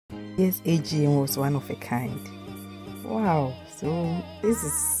This AGM was one of a kind. Wow, so this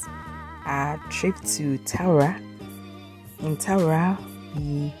is our trip to Taura. In Taura,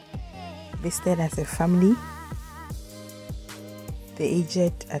 we visited as a family. The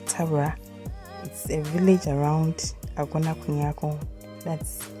aged at Taura. It's a village around Agona Kunyako.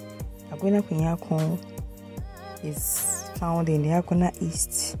 That's Agona Kunyako is found in the Agona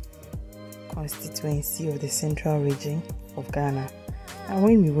East constituency of the central region of Ghana. And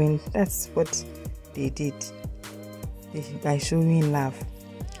when we went, that's what they did by showing love.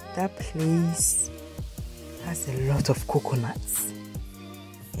 That place has a lot of coconuts,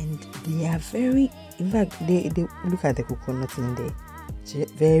 and they are very, in fact, they look at the coconuts in there,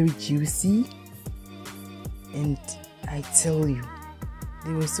 very juicy. And I tell you,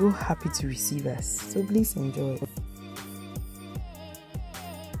 they were so happy to receive us. So please enjoy.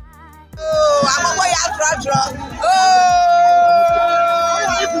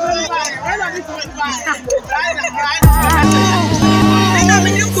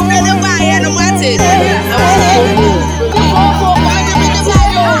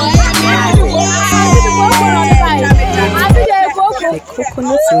 The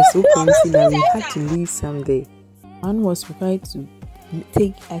coconuts were so plenty that we had to leave some there. One was required to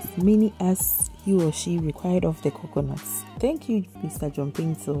take as many as he or she required of the coconuts. Thank you, Mr. John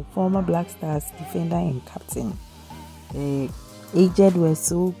Paintsil, former Black Stars defender and captain. The aged were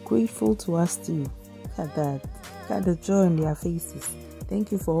so grateful to us too. Look at that. Look at the joy on their faces.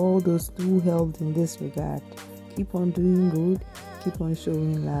 Thank you for all those who helped in this regard. Keep on doing good. Keep on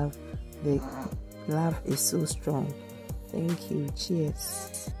showing love. The love is so strong. Thank you.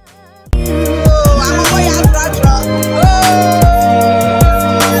 Cheers.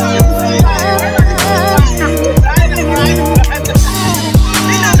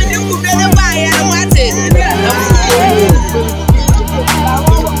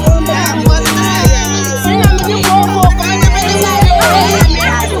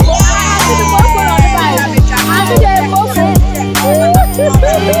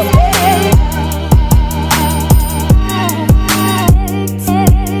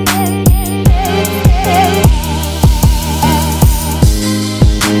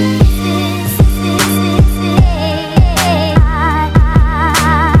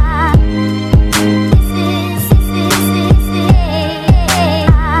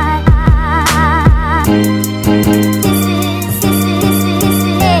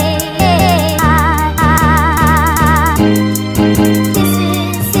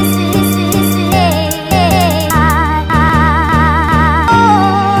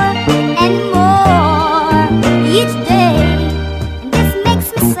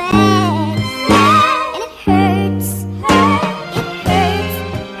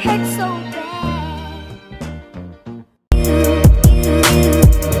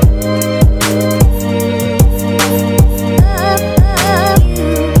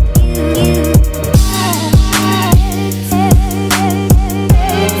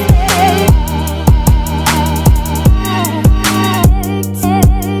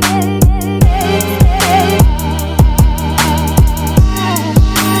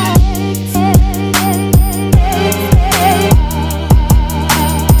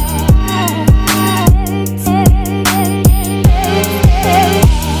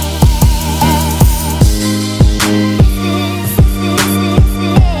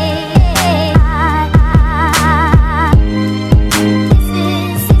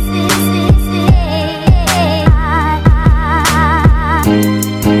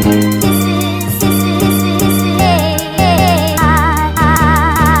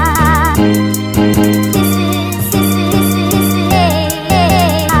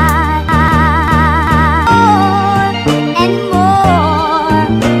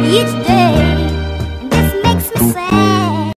 Each day, this makes me sad.